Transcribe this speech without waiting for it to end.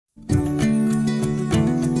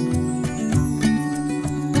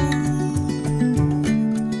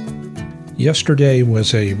Yesterday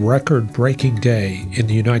was a record-breaking day in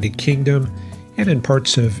the United Kingdom and in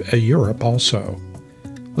parts of Europe also.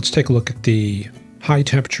 Let's take a look at the high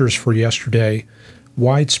temperatures for yesterday.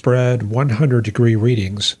 Widespread 100-degree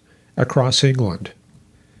readings across England.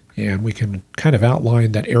 And we can kind of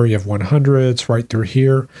outline that area of 100s right through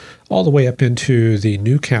here, all the way up into the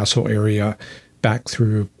Newcastle area, back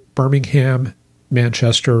through Birmingham,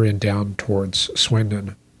 Manchester, and down towards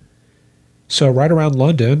Swindon. So right around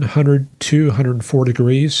London, 102, 104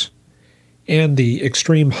 degrees. And the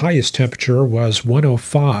extreme highest temperature was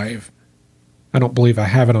 105. I don't believe I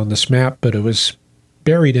have it on this map, but it was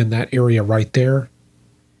buried in that area right there.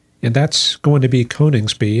 And that's going to be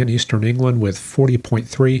Coningsby in eastern England with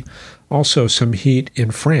 40.3. Also some heat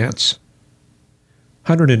in France,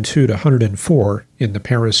 102 to 104 in the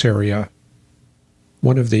Paris area.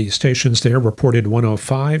 One of the stations there reported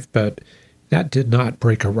 105, but that did not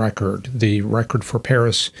break a record. The record for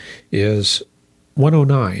Paris is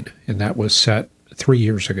 109, and that was set 3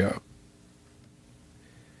 years ago.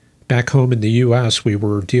 Back home in the U.S., we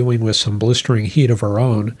were dealing with some blistering heat of our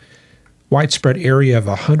own. Widespread area of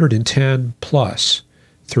 110 plus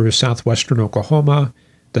through southwestern Oklahoma,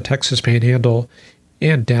 the Texas Panhandle,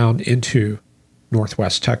 and down into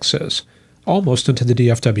northwest Texas, almost into the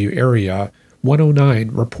DFW area.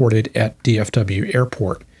 109 reported at DFW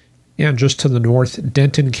Airport. And just to the north,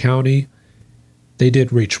 Denton County, they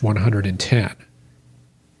did reach 110.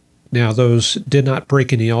 Now, those did not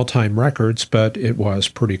break any all-time records, but it was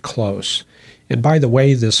pretty close. And by the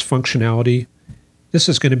way, this functionality, this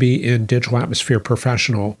is going to be in Digital Atmosphere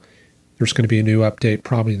Professional. There's going to be a new update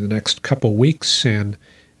probably in the next couple weeks, and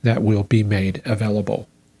that will be made available.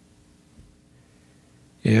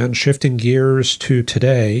 And shifting gears to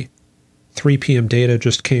today, 3 p.m. data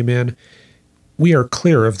just came in. We are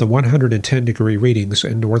clear of the 110-degree readings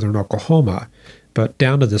in northern Oklahoma, but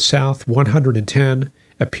down to the south, 110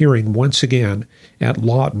 appearing once again at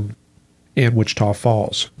Lawton and Wichita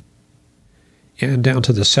Falls. And down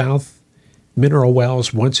to the south, Mineral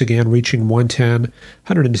Wells once again reaching 110,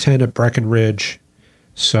 110 at Breckenridge.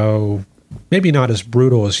 So maybe not as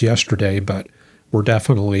brutal as yesterday, but we're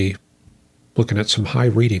definitely looking at some high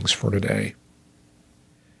readings for today.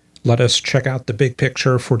 Let us check out the big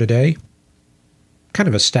picture for today. Kind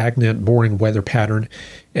of a stagnant, boring weather pattern.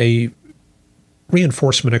 A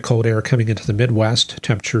reinforcement of cold air coming into the Midwest.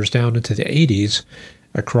 Temperatures down into the 80s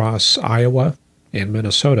across Iowa and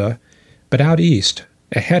Minnesota. But out east,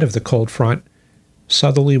 ahead of the cold front,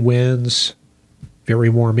 southerly winds, very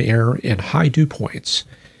warm air, and high dew points.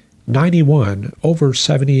 91 over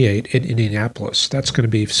 78 in Indianapolis. That's going to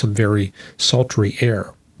be some very sultry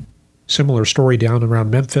air. Similar story down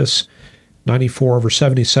around Memphis. 94 over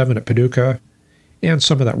 77 at Paducah. And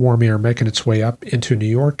some of that warm air making its way up into New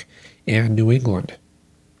York and New England.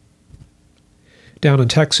 Down in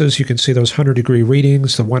Texas, you can see those 100-degree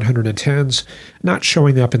readings, the 110s, not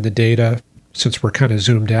showing up in the data since we're kind of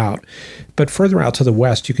zoomed out. But further out to the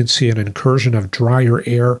west, you can see an incursion of drier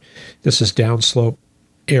air. This is downslope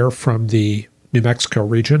air from the New Mexico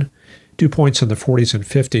region. Dew points in the 40s and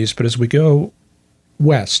 50s. But as we go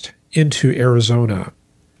west into Arizona,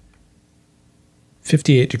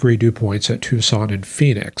 58-degree dew points at Tucson and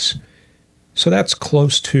Phoenix. So that's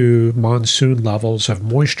close to monsoon levels of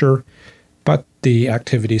moisture, but the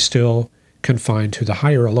activity still confined to the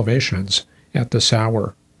higher elevations at this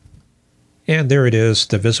hour. And there it is,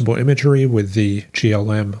 the visible imagery with the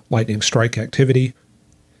GLM lightning strike activity,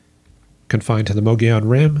 confined to the Mogollon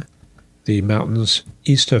Rim, the mountains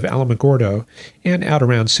east of Alamogordo, and out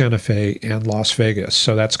around Santa Fe and Las Vegas.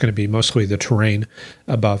 So that's going to be mostly the terrain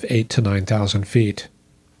above 8,000 to 9,000 feet.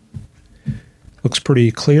 Looks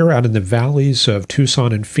pretty clear out in the valleys of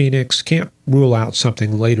Tucson and Phoenix. Can't rule out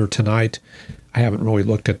something later tonight. I haven't really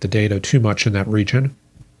looked at the data too much in that region.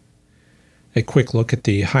 A quick look at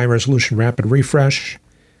the high-resolution rapid refresh.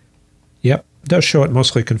 Yep, does show it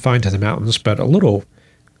mostly confined to the mountains, but a little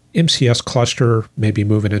MCS cluster may be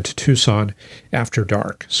moving into Tucson after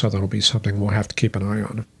dark, so that'll be something we'll have to keep an eye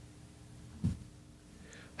on.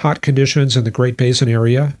 Hot conditions in the Great Basin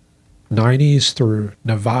area, 90s through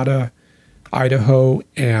Nevada, Idaho,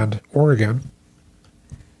 and Oregon.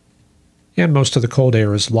 And most of the cold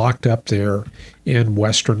air is locked up there in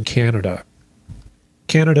western Canada.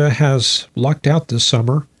 Canada has lucked out this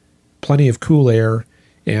summer, plenty of cool air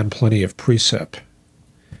and plenty of precip.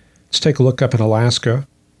 Let's take a look up in Alaska.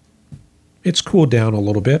 It's cooled down a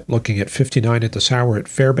little bit, looking at 59 at this hour at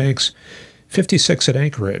Fairbanks, 56 at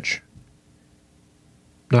Anchorage.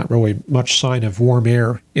 Not really much sign of warm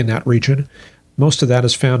air in that region. Most of that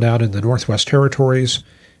is found out in the Northwest Territories.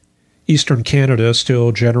 Eastern Canada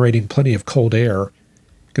still generating plenty of cold air.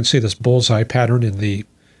 You can see this bullseye pattern in the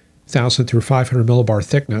 1,000 through 500 millibar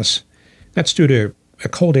thickness. That's due to a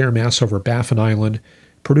cold air mass over Baffin Island,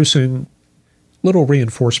 producing little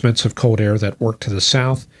reinforcements of cold air that work to the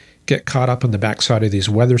south, get caught up on the backside of these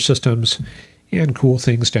weather systems, and cool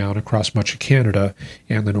things down across much of Canada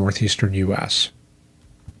and the northeastern U.S.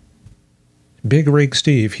 Big Rig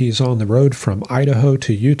Steve, he's on the road from Idaho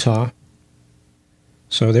to Utah.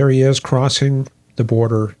 So there he is crossing the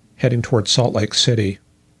border, heading towards Salt Lake City.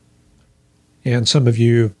 And some of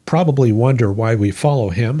you probably wonder why we follow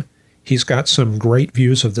him. He's got some great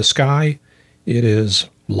views of the sky. It is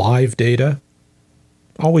live data.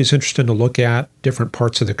 Always interesting to look at different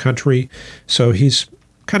parts of the country. So he's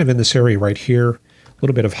kind of in this area right here. A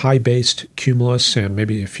little bit of high-based cumulus and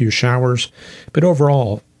maybe a few showers. But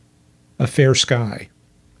overall, a fair sky.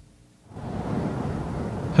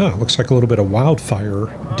 Looks like a little bit of wildfire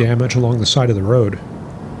damage along the side of the road.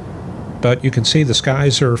 But you can see the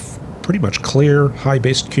skies are pretty much clear,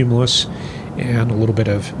 high-based cumulus, and a little bit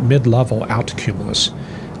of mid-level altocumulus.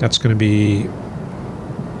 That's going to be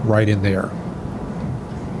right in there.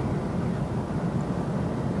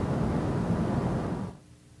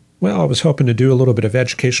 Well, I was hoping to do a little bit of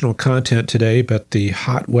educational content today, but the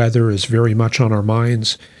hot weather is very much on our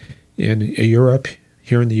minds in Europe,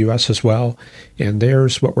 here in the U.S. as well. And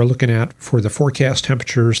there's what we're looking at for the forecast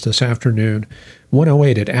temperatures this afternoon.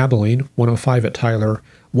 108 at Abilene, 105 at Tyler,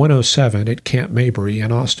 107 at Camp Mabry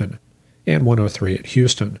and Austin, and 103 at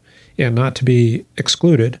Houston. And not to be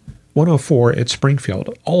excluded, 104 at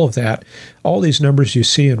Springfield. All of that, all these numbers you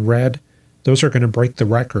see in red, those are going to break the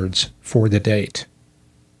records for the date.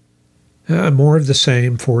 More of the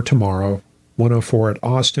same for tomorrow. 104 at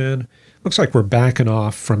Austin. Looks like we're backing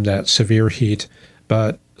off from that severe heat,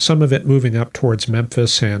 but some of it moving up towards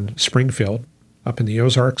Memphis and Springfield, up in the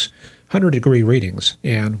Ozarks. 100-degree readings,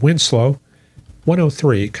 and Winslow,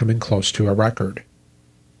 103, coming close to a record.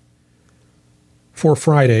 For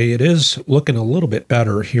Friday, it is looking a little bit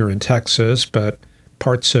better here in Texas, but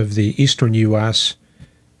parts of the eastern U.S.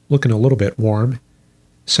 looking a little bit warm.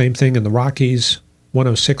 Same thing in the Rockies,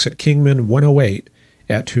 106 at Kingman, 108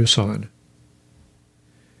 at Tucson.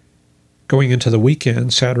 Going into the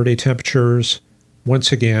weekend, Saturday temperatures,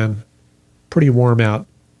 once again, pretty warm out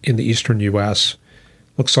in the eastern U.S.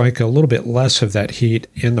 Looks like a little bit less of that heat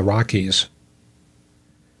in the Rockies.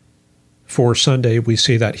 For Sunday, we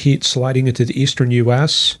see that heat sliding into the eastern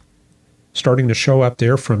U.S., starting to show up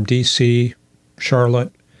there from D.C.,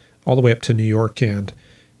 Charlotte, all the way up to New York and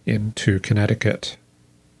into Connecticut.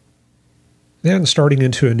 Then starting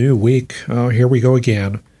into a new week, here we go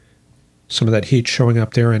again. Some of that heat showing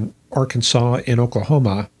up there in Arkansas and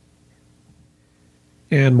Oklahoma.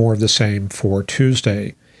 And more of the same for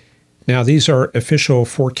Tuesday. Now, these are official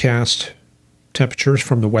forecast temperatures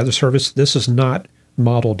from the Weather Service. This is not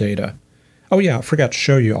model data. Oh yeah, I forgot to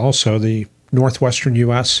show you also the northwestern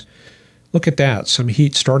U.S. Look at that. Some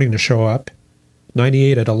heat starting to show up.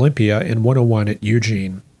 98 at Olympia and 101 at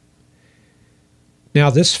Eugene. Now,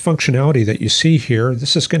 this functionality that you see here,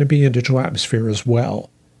 this is going to be in digital atmosphere as well.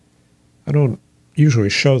 I don't usually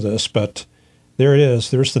show this, but there it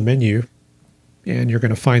is. There's the menu. And you're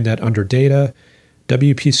going to find that under Data,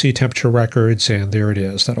 WPC Temperature Records, and there it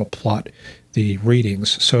is. That'll plot the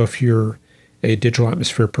readings. So if you're a digital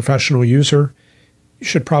atmosphere professional user, you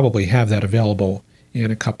should probably have that available in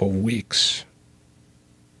a couple of weeks.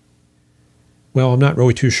 Well, I'm not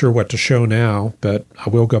really too sure what to show now, but I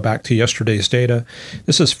will go back to yesterday's data.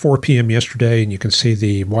 This is 4 p.m. yesterday, and you can see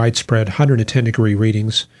the widespread 110-degree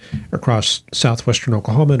readings across southwestern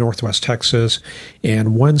Oklahoma, northwest Texas,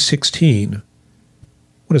 and 116.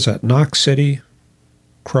 What is that, Knox City?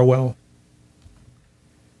 Crowell?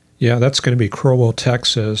 Yeah, that's going to be Crowell,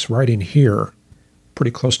 Texas, right in here,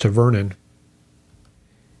 pretty close to Vernon.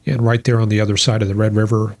 And right there on the other side of the Red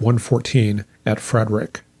River, 114 at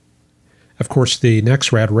Frederick. Of course, the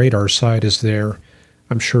NEXRAD radar site is there.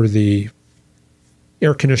 I'm sure the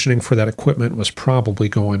air conditioning for that equipment was probably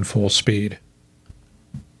going full speed.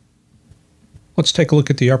 Let's take a look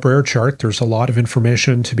at the upper air chart. There's a lot of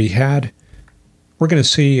information to be had. We're going to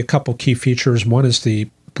see a couple key features. One is the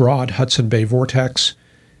broad Hudson Bay vortex.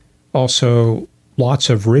 Also, lots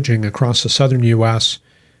of ridging across the southern U.S.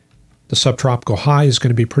 The subtropical high is going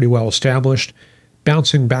to be pretty well established,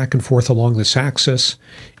 bouncing back and forth along this axis,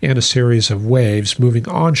 and a series of waves moving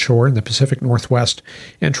onshore in the Pacific Northwest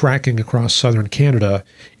and tracking across southern Canada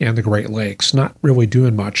and the Great Lakes, not really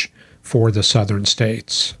doing much for the southern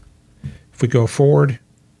states. If we go forward,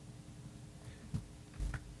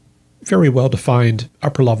 very well-defined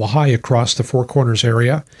upper-level high across the Four Corners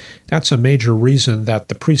area. That's a major reason that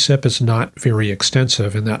the precip is not very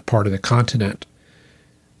extensive in that part of the continent.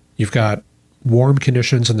 You've got warm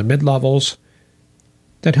conditions in the mid-levels.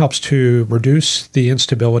 That helps to reduce the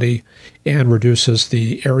instability and reduces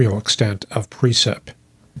the areal extent of precip.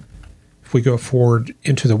 If we go forward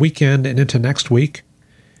into the weekend and into next week,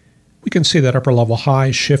 we can see that upper level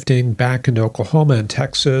high shifting back into Oklahoma and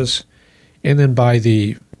Texas, and then by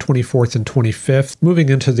the 24th and 25th, moving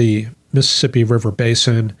into the Mississippi River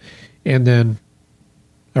Basin, and then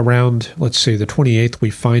around, let's see, the 28th, we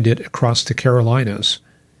find it across the Carolinas.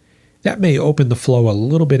 That may open the flow a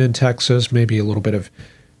little bit in Texas, maybe a little bit of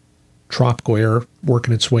tropical air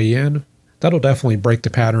working its way in. That'll definitely break the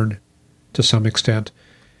pattern to some extent.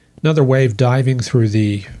 Another wave diving through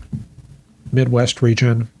the Midwest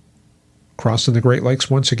region, crossing the Great Lakes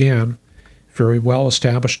once again. Very well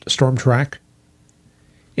established storm track.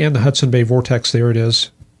 And the Hudson Bay vortex, there it is,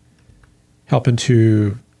 helping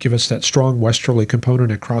to give us that strong westerly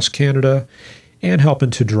component across Canada and helping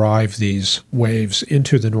to drive these waves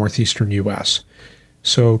into the northeastern U.S.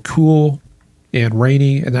 So cool and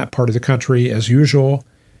rainy in that part of the country as usual,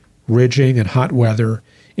 ridging and hot weather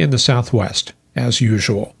in the southwest as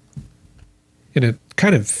usual. And it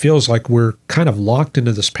kind of feels like we're kind of locked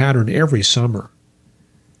into this pattern every summer.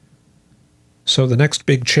 So the next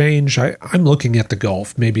big change, I'm looking at the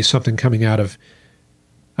Gulf, maybe something coming out of,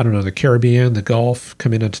 I don't know, the Caribbean, the Gulf,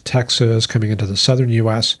 coming into Texas, coming into the southern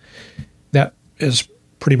U.S. That is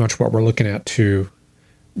pretty much what we're looking at to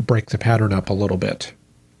break the pattern up a little bit.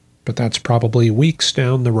 But that's probably weeks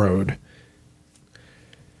down the road.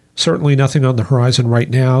 Certainly nothing on the horizon right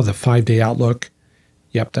now. The 5-day outlook,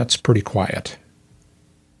 yep, that's pretty quiet.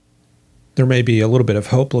 There may be a little bit of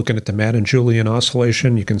hope looking at the Madden-Julian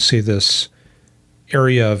oscillation. You can see this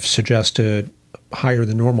area of suggested higher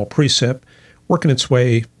than normal precip working its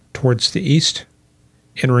way towards the east,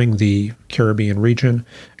 entering the Caribbean region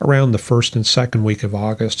around the first and second week of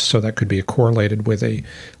August, so that could be correlated with a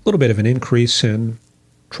little bit of an increase in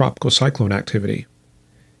tropical cyclone activity,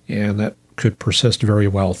 and that could persist very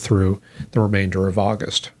well through the remainder of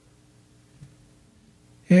August.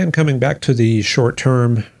 And coming back to the short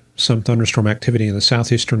term, some thunderstorm activity in the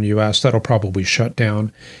southeastern U.S. That'll probably shut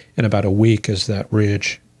down in about a week as that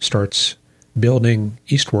ridge starts building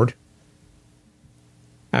eastward.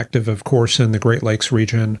 Active, of course, in the Great Lakes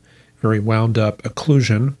region, very wound up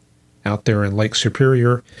occlusion out there in Lake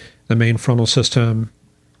Superior. The main frontal system,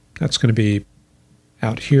 that's going to be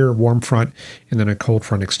out here, warm front, and then a cold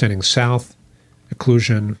front extending south.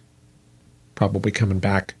 Occlusion probably coming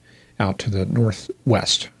back out to the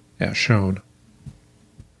northwest, as shown.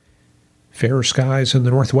 Fairer skies in the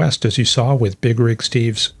northwest, as you saw with Big Rig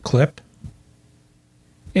Steve's clip.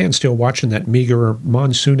 And still watching that meager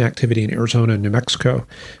monsoon activity in Arizona and New Mexico,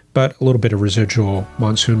 but a little bit of residual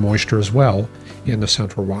monsoon moisture as well in the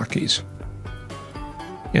Central Rockies.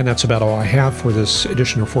 And that's about all I have for this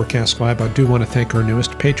edition of Forecast Lab. I do want to thank our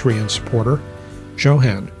newest Patreon supporter,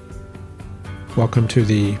 Johan. Welcome to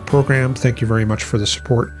the program. Thank you very much for the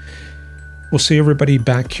support. We'll see everybody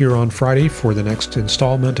back here on Friday for the next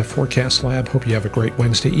installment of Forecast Lab. Hope you have a great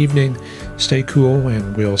Wednesday evening. Stay cool,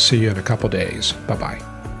 and we'll see you in a couple days. Bye-bye.